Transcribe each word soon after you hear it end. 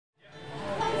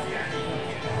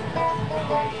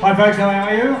Hi folks, how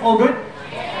are you? All good?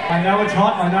 I know it's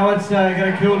hot, I know it's going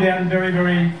to cool down very,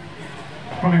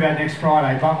 probably about next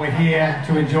Friday, but we're here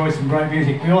to enjoy some great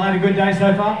music. We all had a good day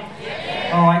so far?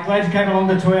 Alright, glad you came along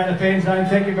to tour out the fan zone.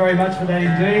 Thank you very much for that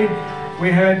indeed. We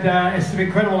heard some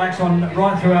incredible acts on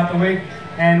right throughout the week,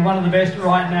 and one of the best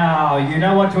right now. You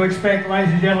know what to expect,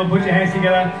 ladies and gentlemen, put your hands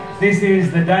together. This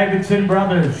is the Davidson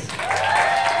Brothers.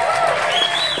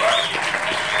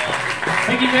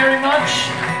 Thank you very much.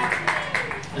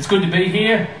 It's good to be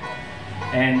here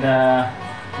and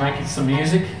making some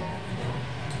music.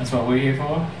 That's what we're here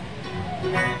for.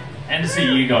 And to see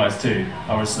you guys too,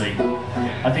 obviously.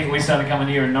 I think we started coming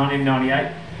here in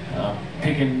 1998,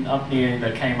 picking up near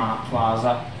the Kmart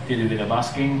Plaza, did a bit of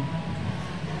busking.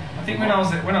 I think when I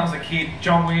was a kid,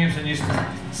 John Williamson used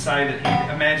to say that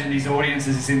he imagined his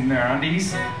audiences in their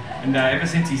undies, and ever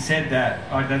since he said that,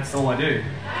 that's all I do.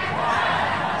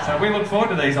 So we look forward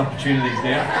to these opportunities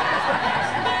now.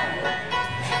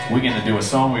 We're going to do a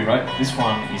song we wrote. This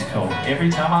one is called Every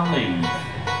Time I Leave.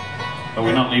 But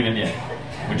we're not leaving yet.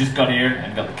 We just got here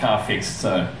and got the car fixed,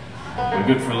 so we're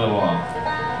good for a little while.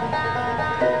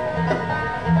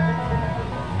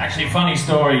 Actually, funny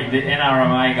story, the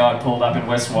NRMA guy pulled up in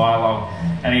West Wyalong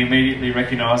and he immediately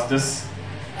recognised us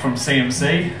from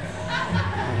CMC.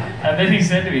 And then he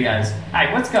said to me, he goes,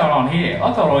 "Hey, what's going on here?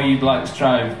 I thought all you blokes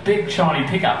drove big shiny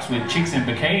pickups with chicks in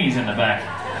bikinis in the back."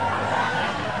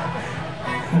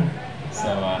 So,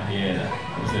 yeah,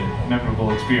 it was a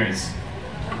memorable experience.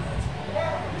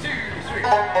 2, 3.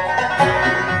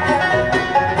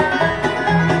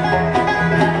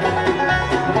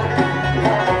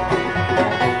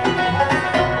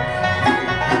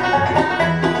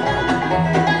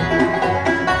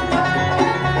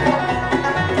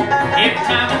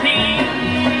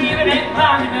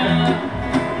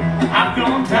 I've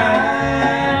grown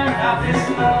tired of this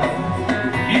love.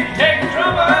 You can take the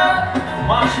trouble,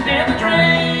 wash it down the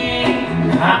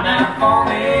drain. I'm not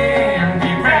falling,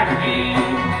 be proud of me.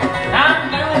 I'm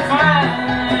doing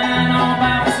fine all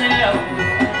by myself.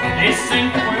 This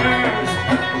ain't the worst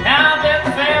I've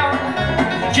ever felt.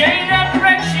 Change that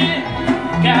direction,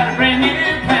 got a brand new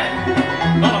path.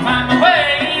 Gonna find my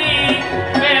way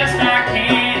best I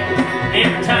can.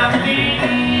 Every time I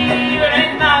leave, it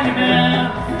ain't long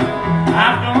enough.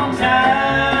 I've grown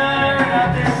tired of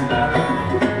this love.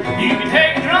 You can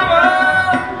take trouble,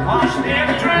 wash it down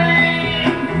the drain.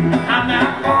 I'm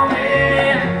not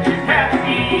falling, you're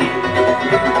happy.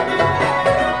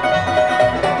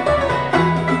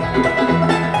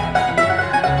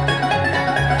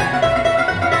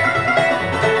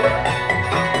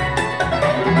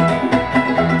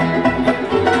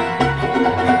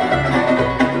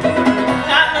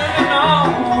 I'm moving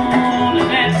on, and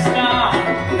that's gone.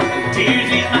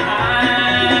 Tears in my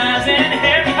eyes and a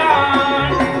heavy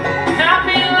heart. I've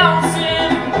been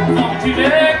lonesome, falling to the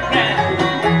ground.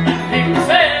 And pick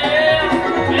myself,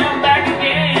 fell back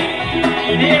again.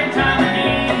 Every time I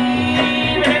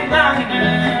leave, it ain't long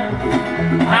enough.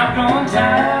 I've grown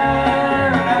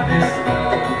tired of this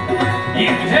love. You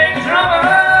can take the trouble,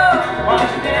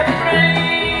 wash it down the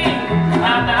drain.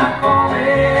 I'm not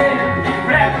falling, be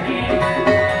proud again.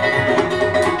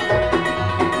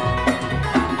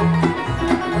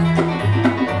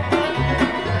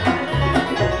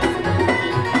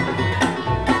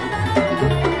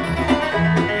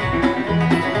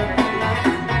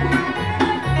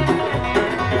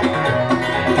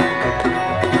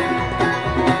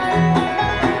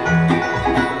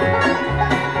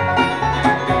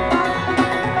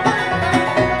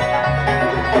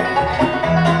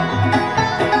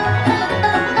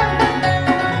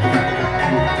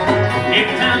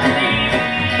 Every time I leave,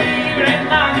 it ain't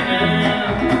long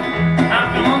enough. I'm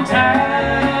grown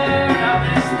tired of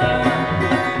this love.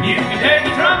 You can take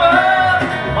the trouble,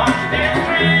 wash it down the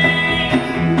drain.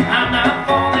 I'm not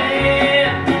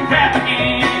falling, crap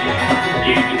again.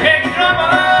 You can take the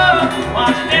trouble,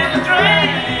 wash it down the drain.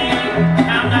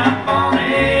 I'm not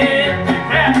falling,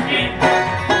 crap again.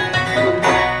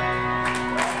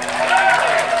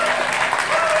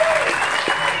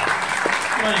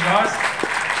 Come on, you guys.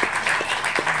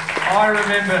 I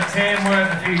remember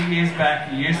Tamworth a few years back,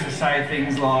 he used to say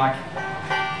things like,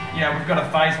 you know, we've got a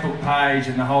Facebook page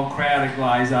and the whole crowd would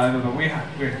glaze over, but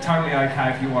we're totally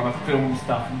okay if you want to film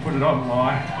stuff and put it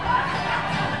online.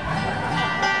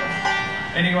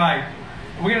 Anyway,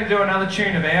 we're going to do another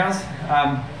tune of ours.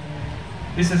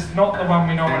 This is not the one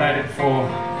we nominated for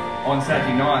on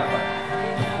Saturday night,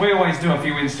 but we always do a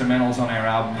few instrumentals on our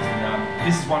albums, and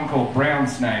this is one called Brown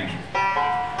Snake.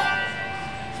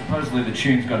 Supposedly the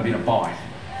tune's got a bit of bite.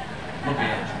 Look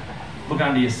at it. Look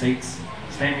under your seats.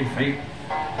 Stand your feet.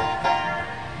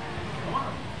 Come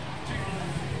on.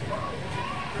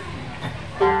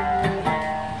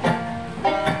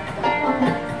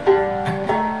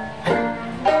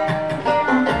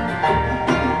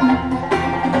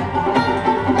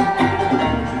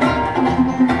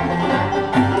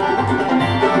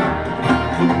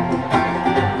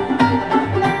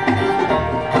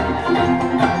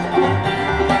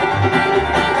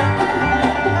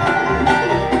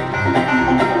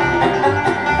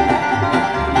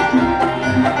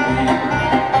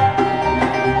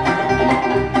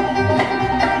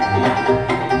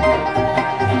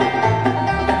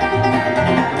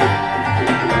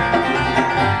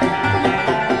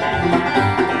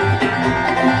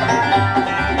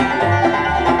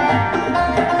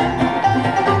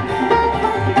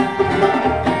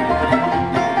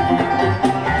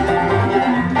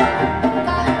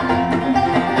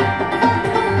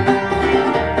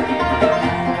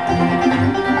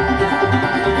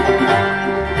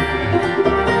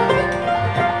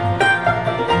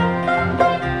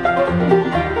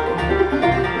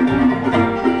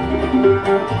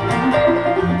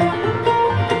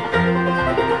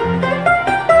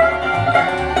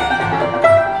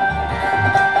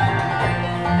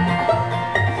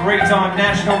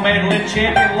 national mandolin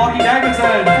champion, Lockie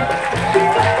Davidson.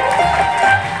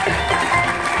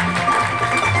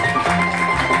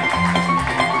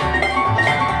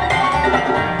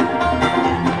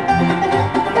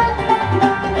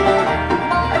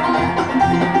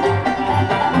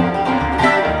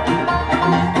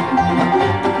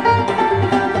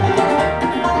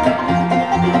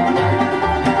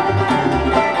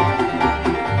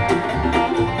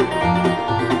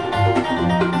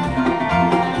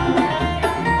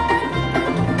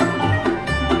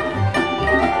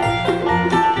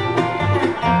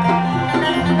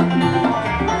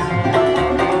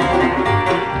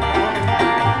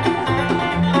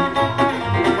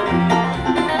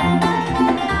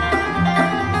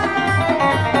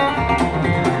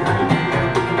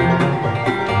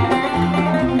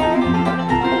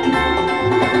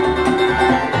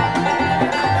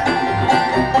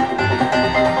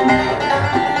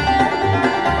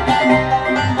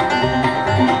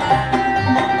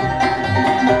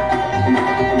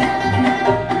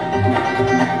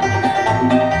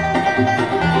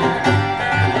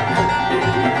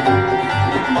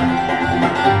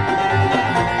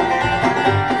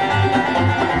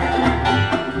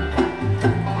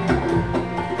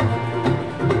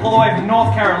 All the way from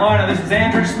North Carolina, this is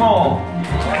Andrew Small.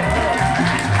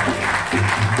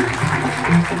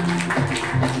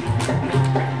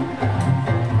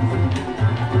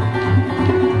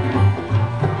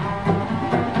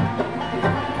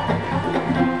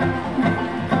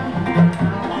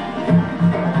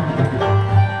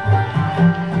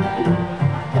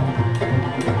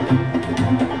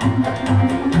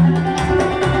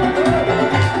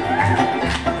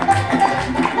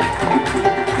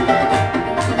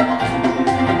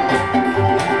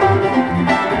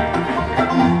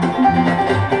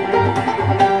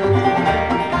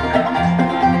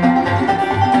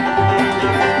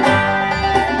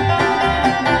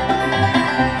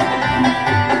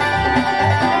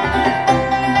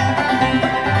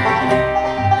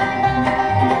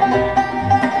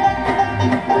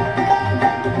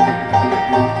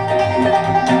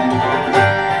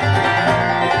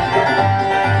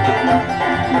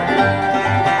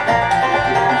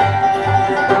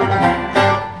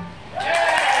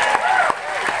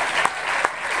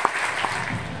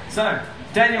 So,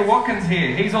 Daniel Watkins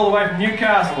here. He's all the way from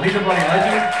Newcastle. He's a bloody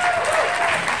legend.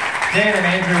 Dan and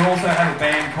Andrew also have a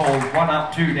band called One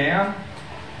Up, Two Down.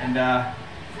 And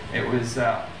it was,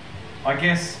 I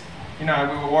guess, you know,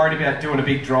 we were worried about doing a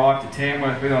big drive to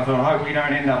Tamworth with it. I thought, I hope we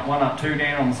don't end up one up, two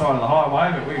down on the side of the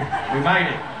highway, but we made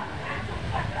it.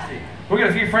 We've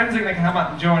got a few friends that can come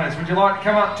up and join us. Would you like to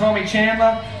come up? Tommy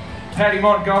Chandler, Paddy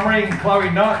Montgomery and Chloe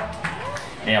Knight.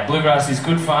 Now, bluegrass is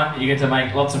good fun. You get to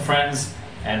make lots of friends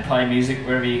and play music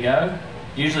wherever you go.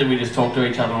 Usually we just talk to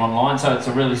each other online, so it's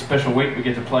a really special week. We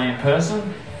get to play in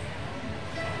person.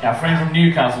 Our friend from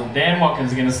Newcastle, Dan Watkins,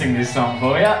 is going to sing this song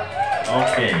for you.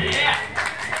 Okay. Yeah.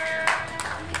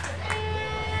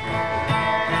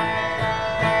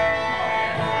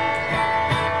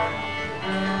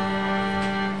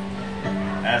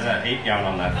 How's that heat going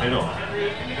on that fiddle?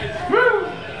 Woo!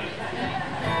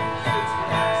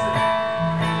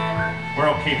 We're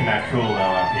all keeping that cool though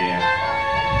up here.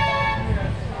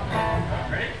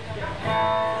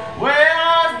 Well, I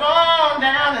was born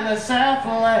down in the South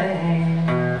Lane.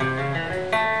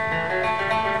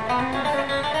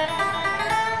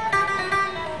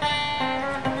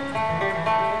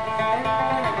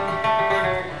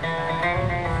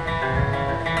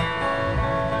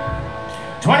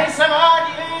 Some odd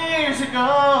years ago,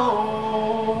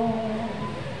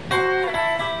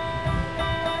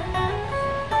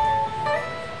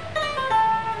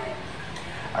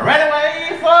 I ran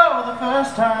away for the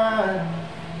first time.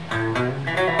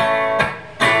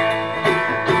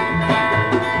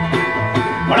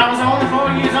 When I was only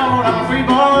 4 years old, I'm a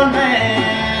freeborn man.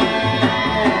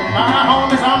 My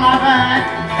home is on my back.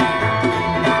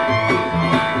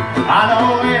 I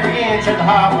know every inch of the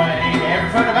highway, every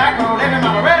foot of back road, every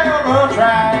mile of railroad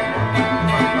track.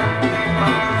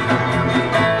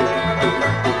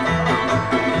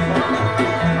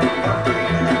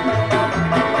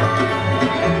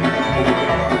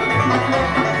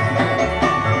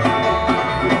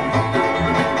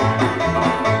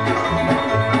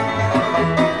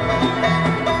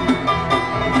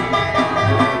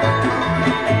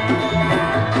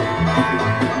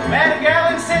 Met a girl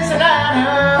in Cincinnati.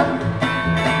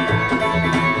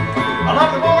 I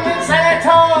love the woman in San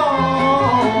Antonio.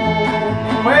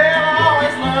 Well, I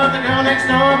always loved the girl next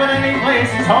door, but any place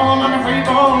is home. I'm a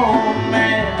freeborn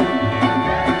man.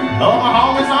 Though my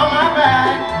home is on my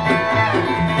back,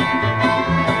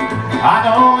 I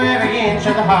know every inch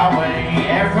of the highway,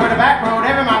 every foot of back road.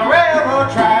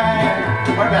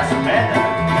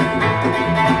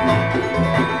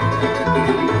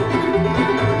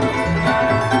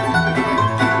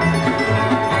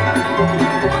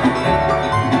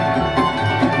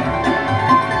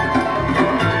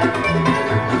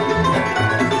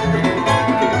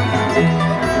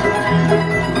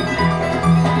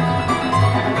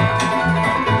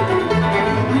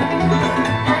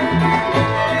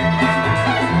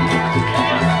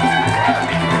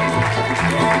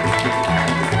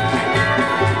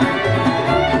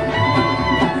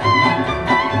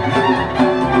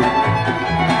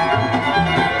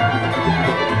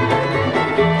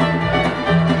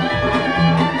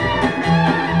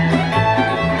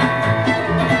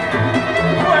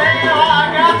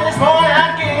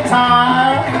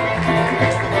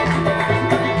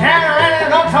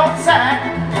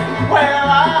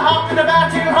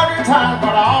 Times,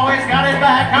 but I always got it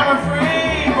back. I'm a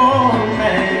free born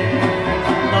man.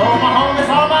 Though my home is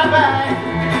on my back,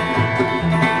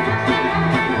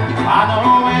 I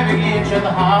know every inch of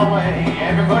the highway,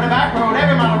 every foot of back road,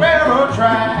 every mile of railroad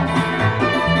track.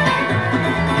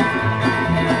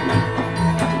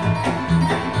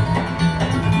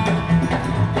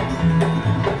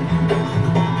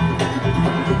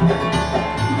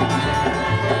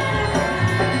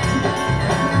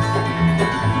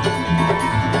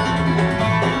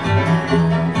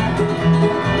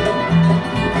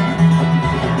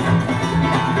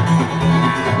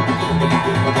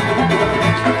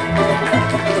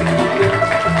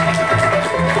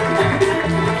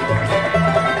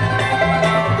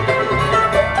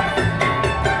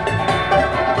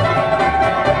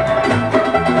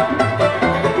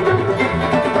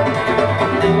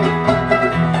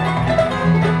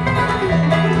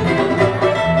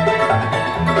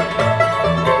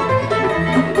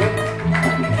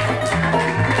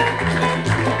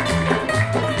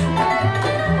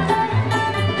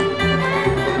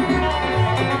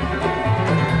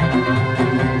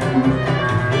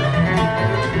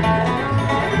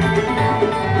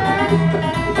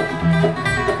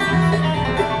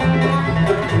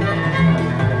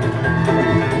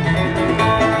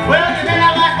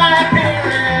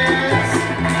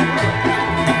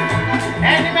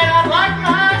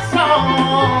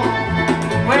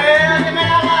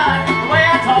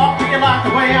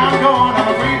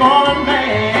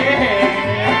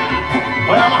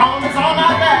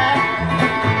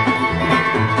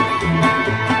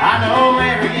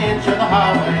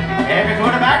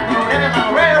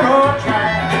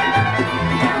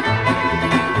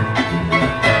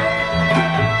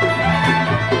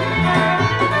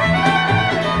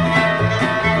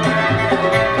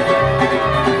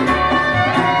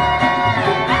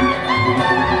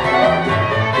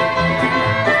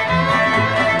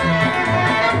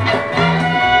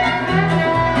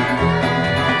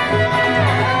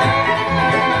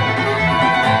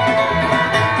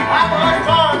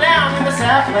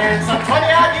 Some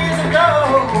 20-odd years ago,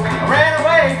 I ran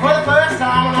away for the first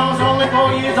time when I was only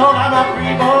 4 years old. I'm a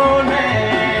free-born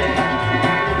man.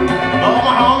 Oh,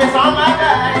 my home is on my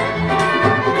back.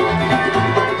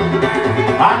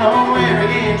 I know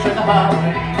every inch of the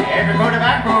highway, every foot of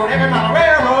back road, every mile of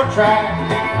railroad track.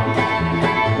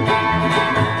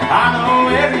 I know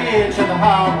every inch of the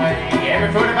highway,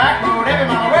 every foot of back road, every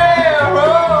mile of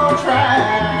railroad track.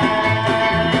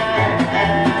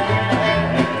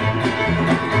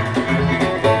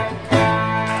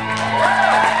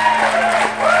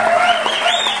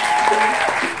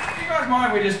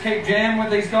 We just keep jamming with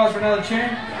these guys for another tune.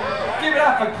 Give it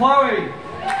up for Chloe,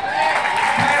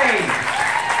 Patty,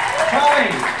 Tommy.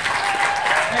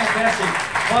 Fantastic.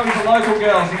 Chloe's a local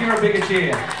girl, so give her a bigger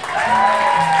cheer.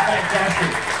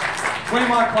 Fantastic. We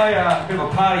might play a bit of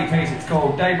a party piece. It's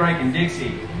called Daybreak in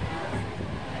Dixie.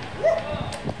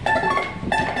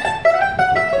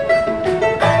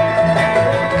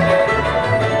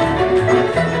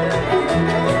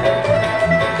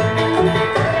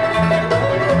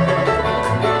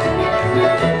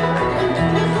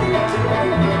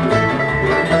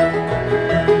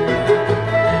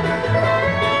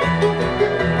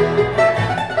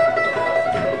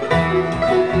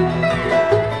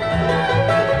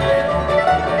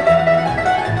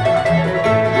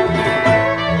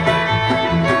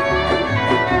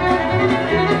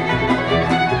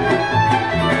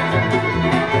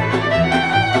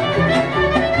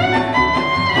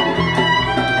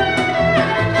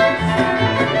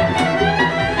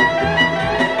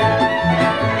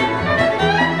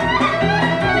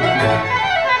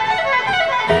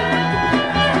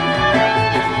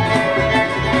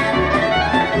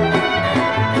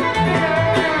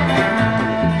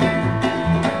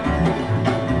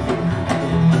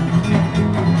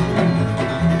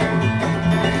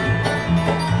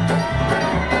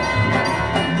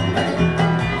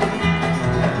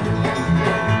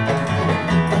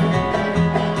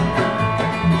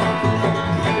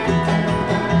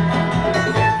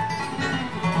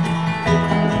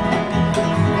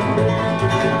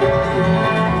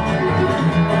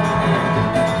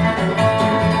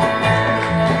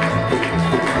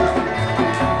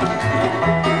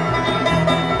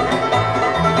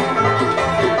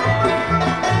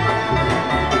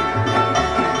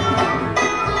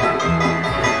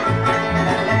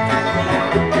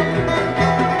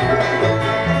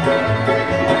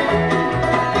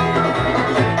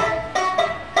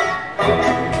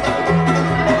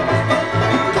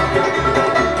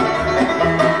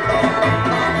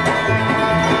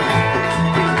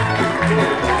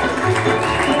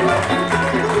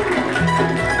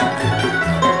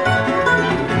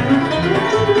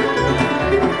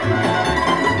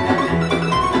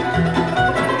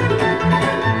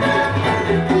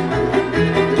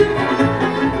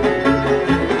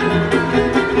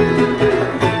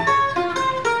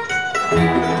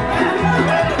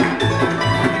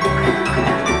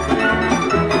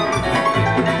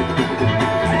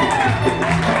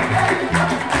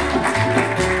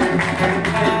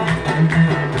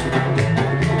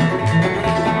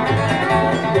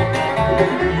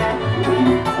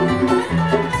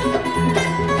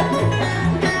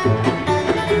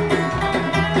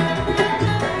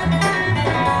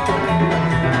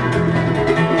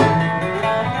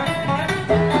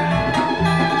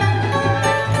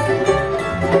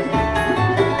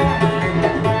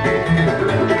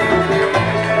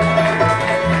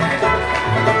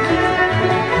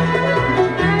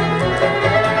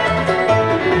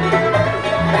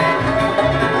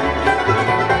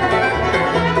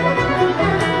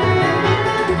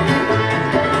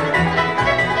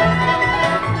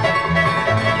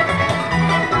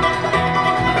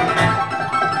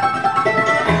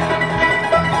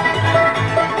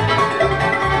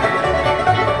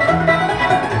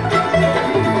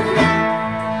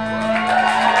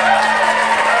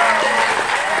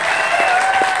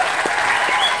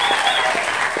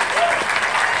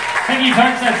 Thank you,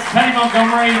 folks. That's Tony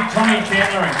Montgomery, Tommy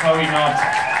Chandler, and Chloe Knight.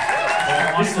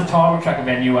 This is the title track of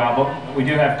our new album. We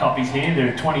do have copies here.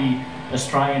 They're 20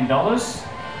 Australian dollars.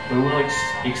 We will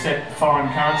accept foreign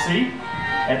currency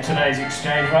at today's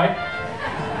exchange rate.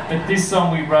 But this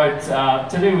song we wrote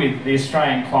to do with the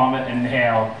Australian climate and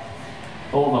how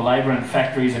all the labour and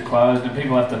factories are closed and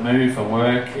people have to move for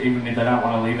work even if they don't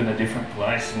want to live in a different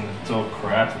place, and it's all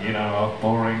crap, you know,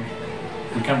 boring.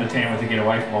 We come to Tamworth to get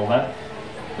away from all that.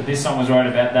 But this song was wrote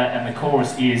about that, and the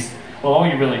chorus is, well, all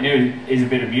you really need is a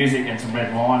bit of music and some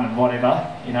red wine and whatever,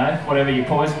 you know, whatever your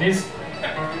poison is.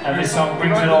 And this song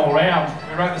brings it all around.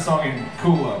 We wrote the song in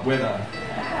cooler weather.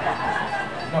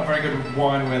 Not very good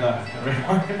wine weather.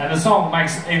 And the song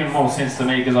makes even more sense to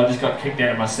me because I just got kicked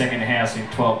out of my second house in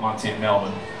 12 months in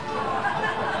Melbourne.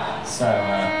 So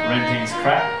renting's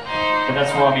crap. But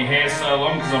that's why my hair's so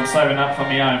long, because I'm saving up for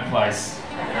my own place.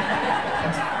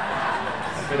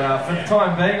 But for the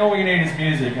time being, all you need is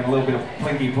music and a little bit of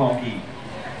plinky plonky.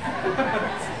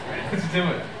 Let's do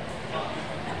it.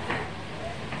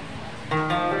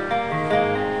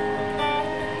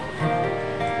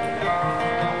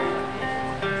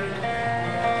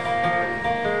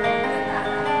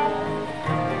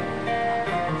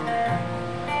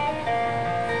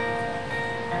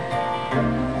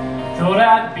 Thought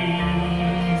I'd be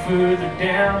further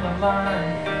down the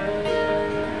line.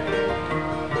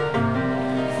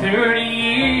 30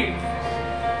 years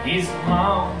is a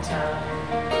long time.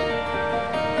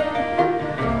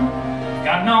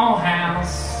 Got no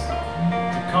house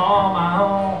to call my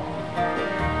own.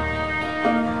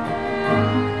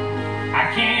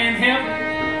 I can't help it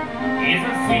if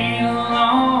I feel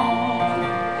alone.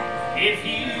 If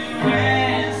you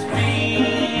ask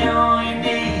me, all you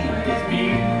need is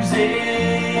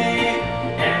music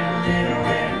and a little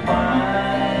red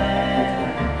wine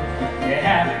to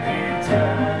have a good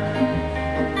time.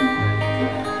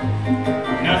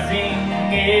 Nothing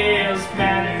else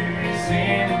matters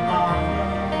anymore.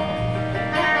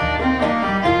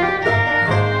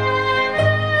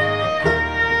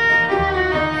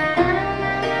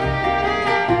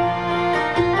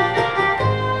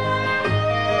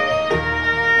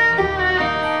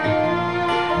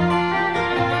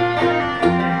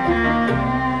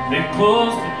 They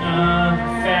closed another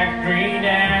factory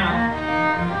down.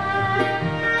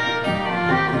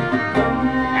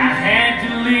 I had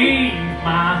to leave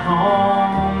my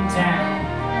hometown.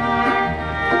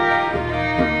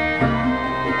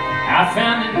 I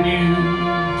found a new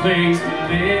place to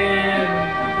live.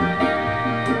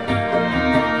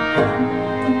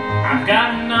 I've got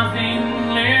nothing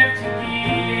left to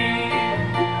give.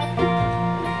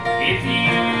 If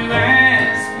you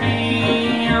ask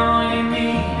me, all you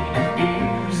need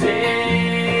is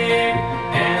music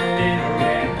and a little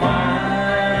red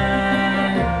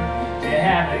wine to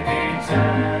have a good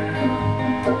time.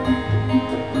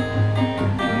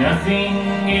 Nothing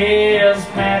else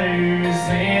matters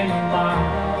anymore.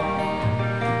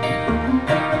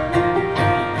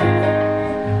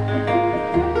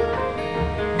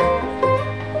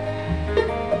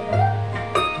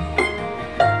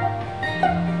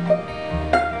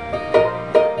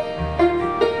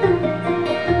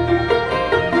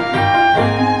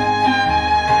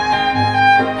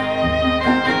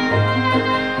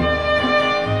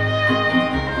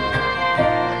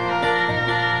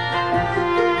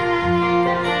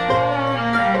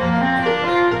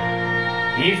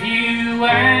 If you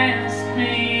ask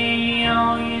me,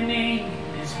 all you need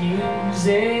is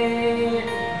music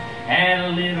and a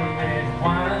little red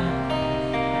wine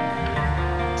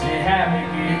to have a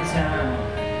good time.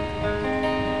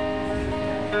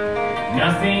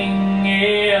 Nothing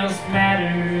else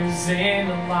matters in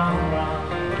the long run.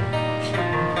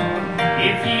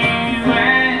 If you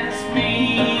ask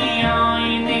me, all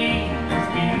you need is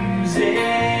music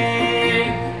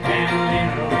and a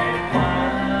little red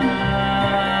wine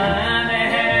to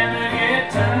have a good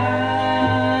time.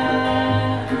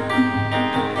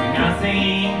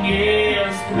 Nothing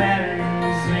else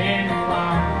matters in the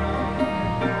long run.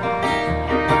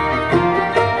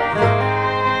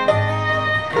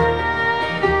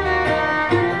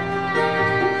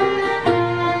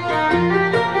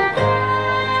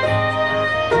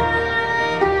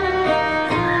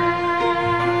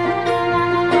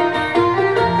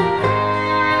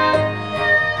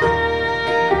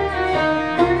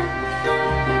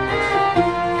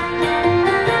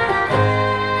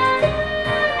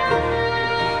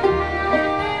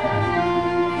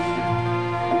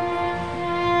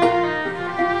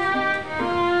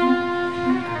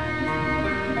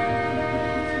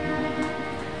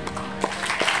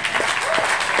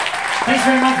 Thanks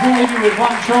very much. We'll leave you with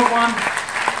one short one.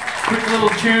 Quick little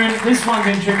tune. This one's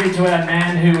in tribute to our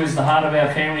Nan, who was the heart of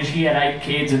our family. She had 8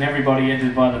 kids and everybody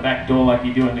entered by the back door like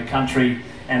you do in the country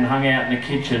and hung out in the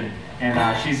kitchen. And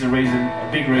she's a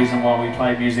big reason why we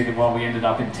played music and why we ended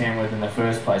up in Tamworth in the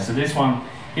first place. So this one,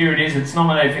 here it is. It's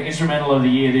nominated for Instrumental of the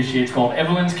Year this year. It's called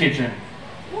Evelyn's Kitchen.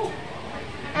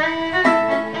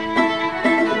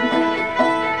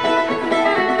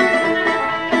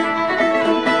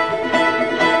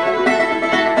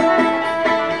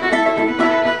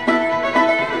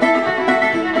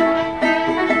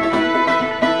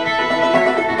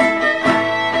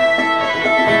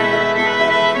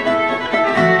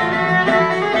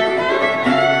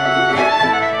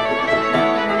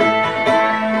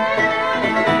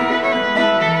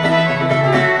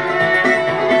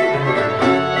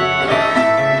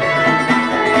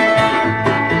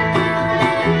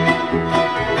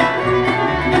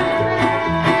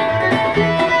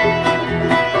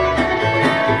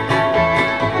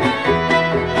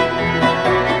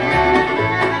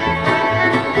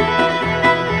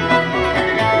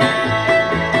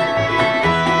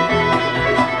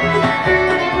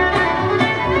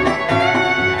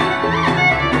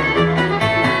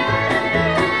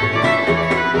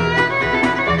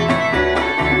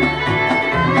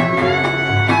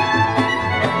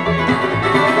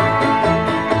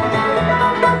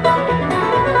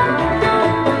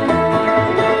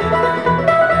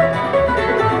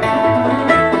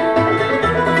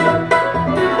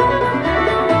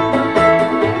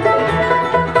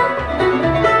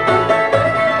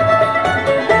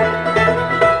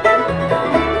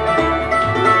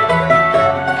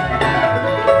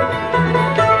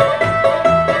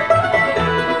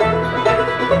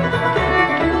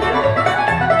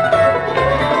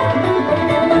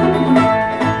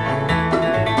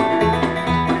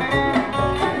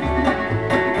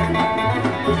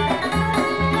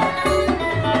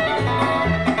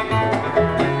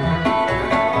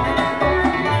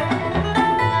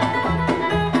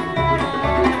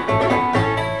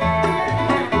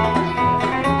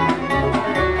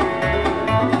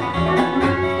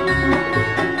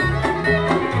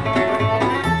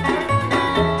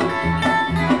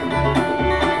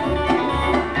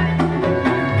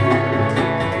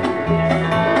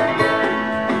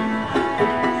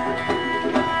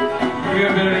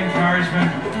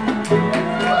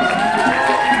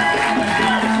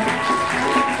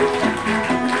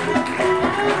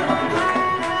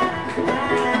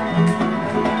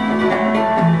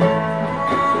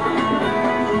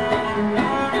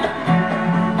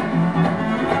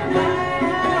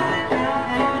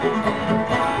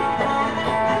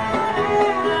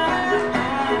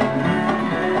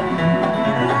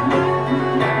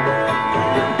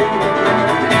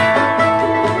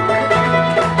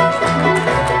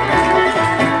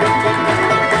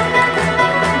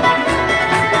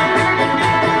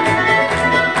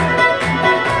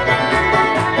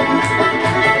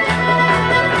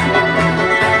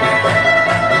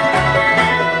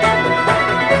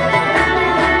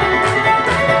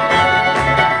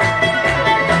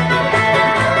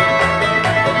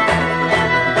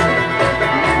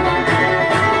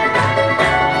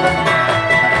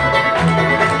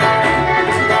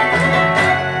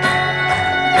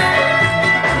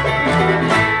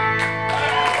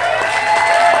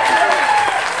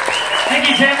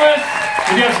 Tamworth.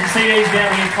 We do have some CDs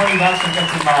down here, $20. We've got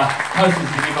some posters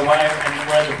to give away, and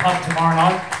we're at the pub tomorrow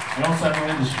night, and also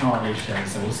Melinda's tonight these shows,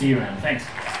 so we'll see you around. Thanks.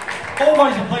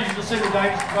 Always a pleasure to see the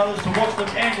Davidson brothers, to watch them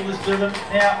and to listen to them.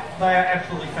 Now, they are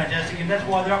absolutely fantastic, and that's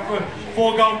why they're up for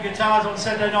 4 golden guitars on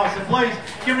Saturday night. So please,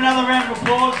 give another round of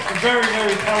applause. A very,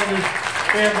 very talented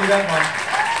family, that one.